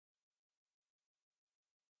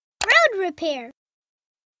road repair.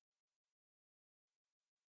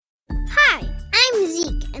 Hi, I'm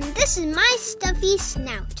Zeke, and this is my stuffy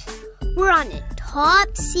snout. We're on a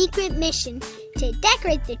top secret mission to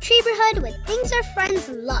decorate the neighborhood with things our friends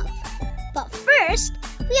love. But first,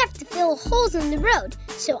 we have to fill holes in the road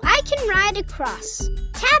so I can ride across.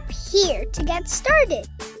 Tap here to get started.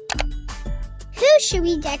 Who should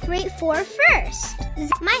we decorate for first?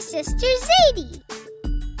 My sister Zadie.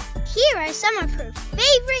 Here are some of her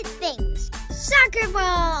favorite things. Soccer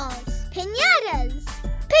balls, piñatas,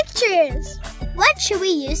 pictures. What should we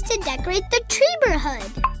use to decorate the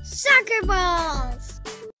neighborhood? Soccer balls.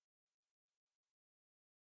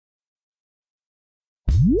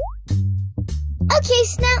 Okay,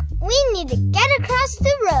 Snout, we need to get across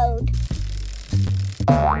the road.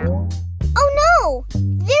 Oh no!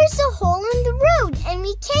 There's a hole in the road and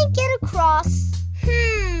we can't get across.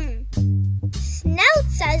 Snout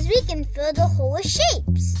says we can fill the hole with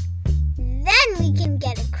shapes. Then we can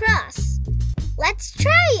get across. Let's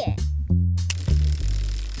try it.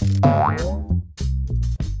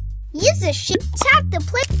 Use the shape to tap the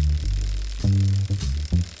plate.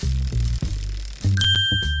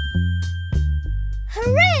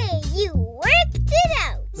 Hooray! You worked it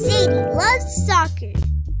out! Zadie loves soccer.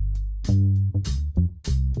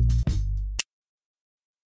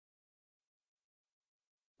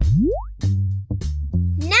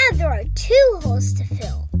 Now there are 2 holes to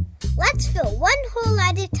fill. Let's fill one hole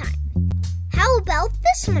at a time. How about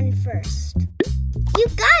this one first? You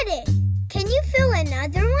got it! Can you fill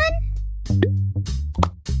another one?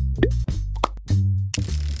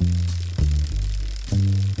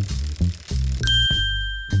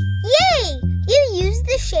 Yay! You used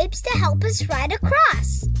the shapes to help us ride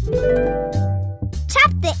across.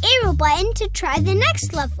 Tap the arrow button to try the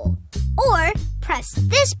next level. Or press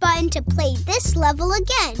this button to play this level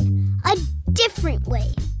again, a different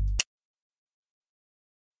way.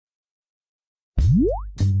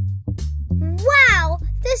 Wow,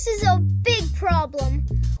 this is a big problem.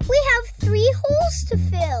 We have 3 holes to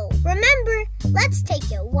fill. Remember, let's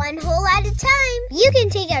take it one hole at a time. You can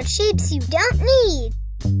take out shapes you don't need.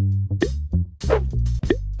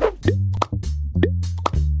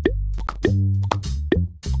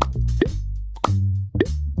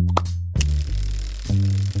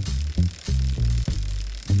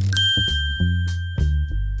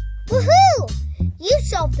 Woohoo! You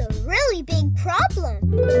solved a really big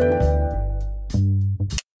problem.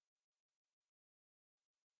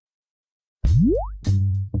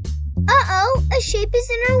 Uh-oh, a shape is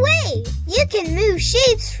in our way. You can move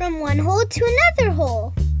shapes from one hole to another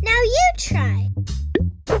hole. Now you try.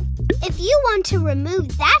 If you want to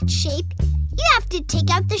remove that shape, you have to take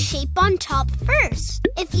out the shape on top first.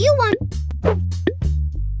 If you want...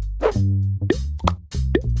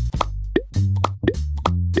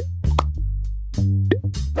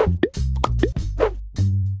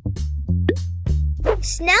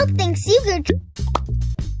 Snout thinks you could...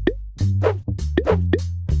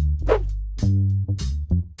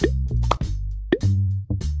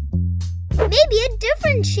 Maybe a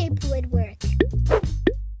different shape would work.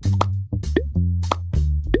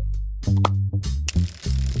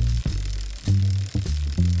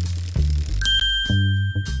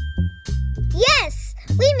 Yes!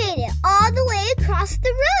 We made it all the way across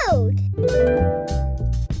the road!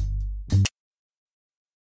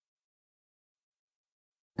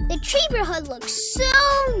 The neighborhood looks so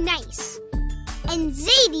nice, and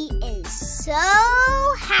Zadie is so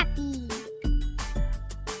happy.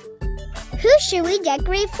 Who should we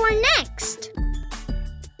decorate for next?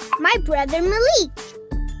 My brother Malik.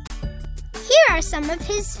 Here are some of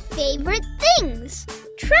his favorite things.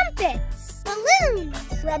 Trumpets,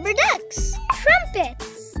 balloons, rubber ducks,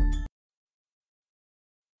 trumpets.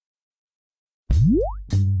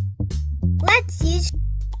 Let's use...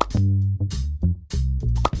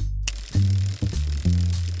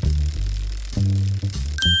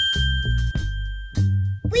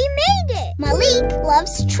 We made it! Malik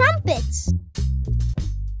loves trumpets.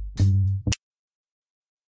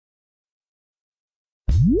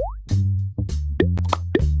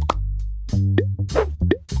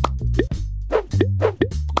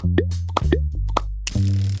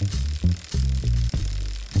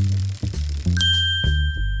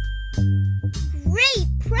 Great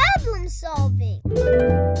problem solving!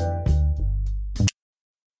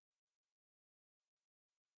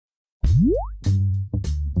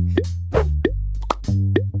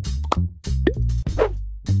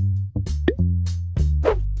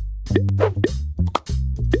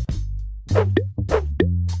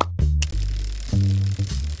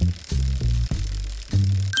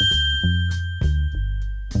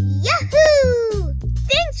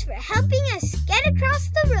 for helping us get across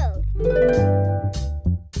the road.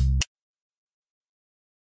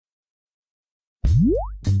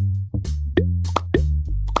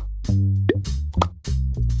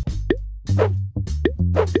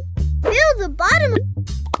 Fill the bottom.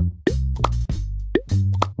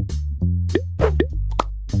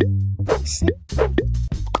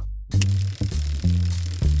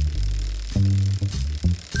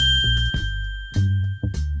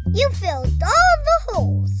 You filled all the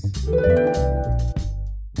holes.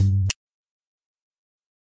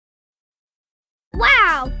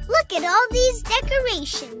 Wow, look at all these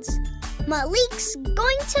decorations. Malik's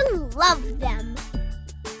going to love them.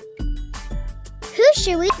 Who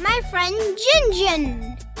should we? My friend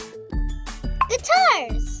Jinjin.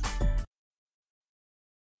 Guitars.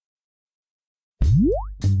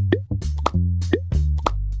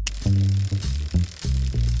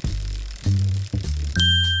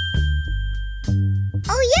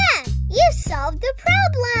 Oh yeah, you solved the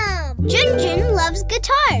problem! Jinjin loves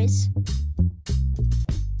guitars.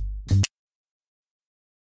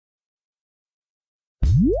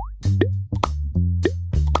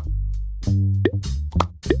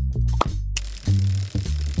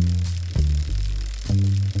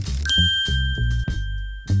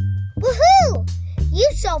 Woohoo! You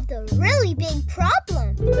solved a really big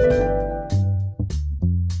problem.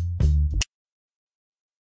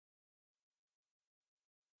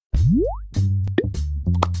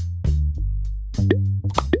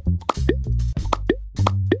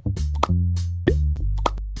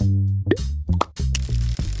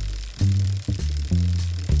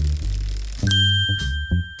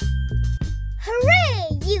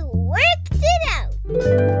 Hooray! You worked it out!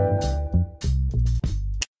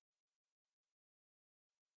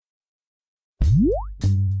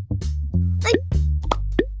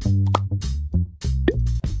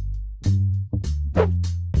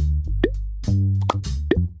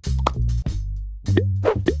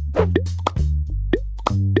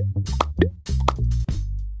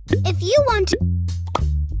 If you want to...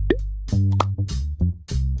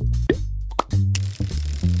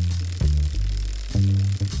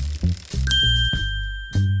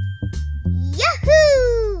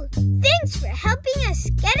 Yahoo! Thanks for helping us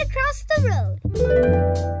get across the road.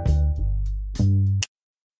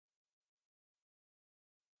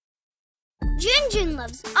 Jinjin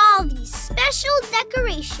loves all these special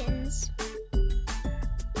decorations.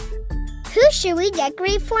 Who should we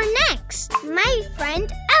decorate for next? My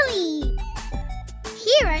friend Ellie.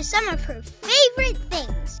 Here are some of her favorite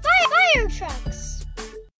things. Fire trucks.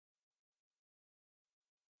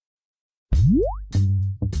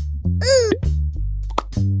 Ooh.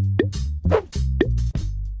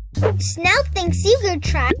 Snout thinks you could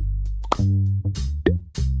try.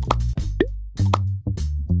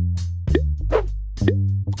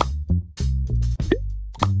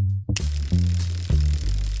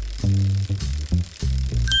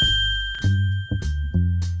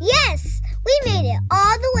 Yes, we made it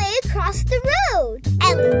all the way across the road.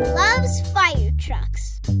 Ellie loves fire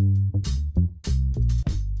trucks.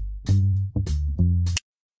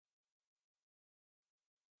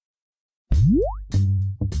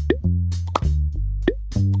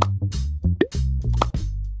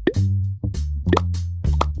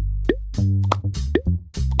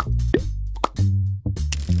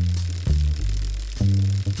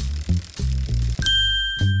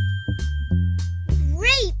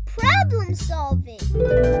 Great problem solving.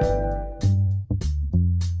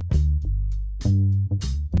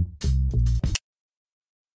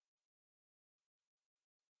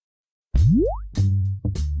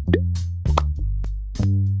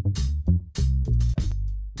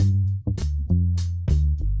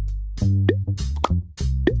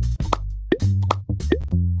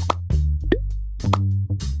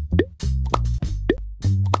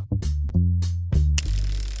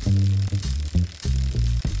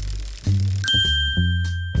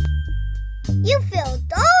 You filled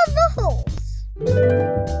all the holes.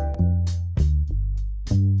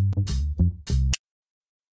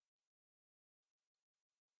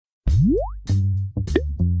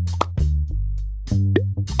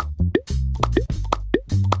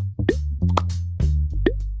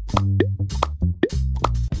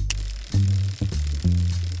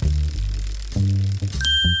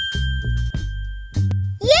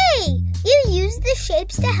 Yay! You used the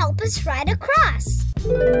shapes to help us ride across.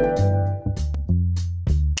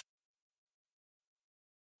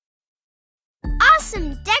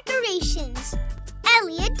 Awesome decorations!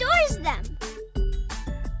 Ellie adores them.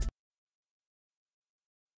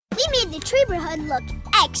 We made the neighborhood look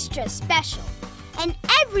extra special, and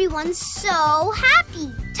everyone's so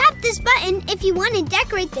happy. Tap the this button if you want to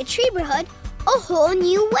decorate the neighborhood a whole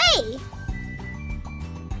new way.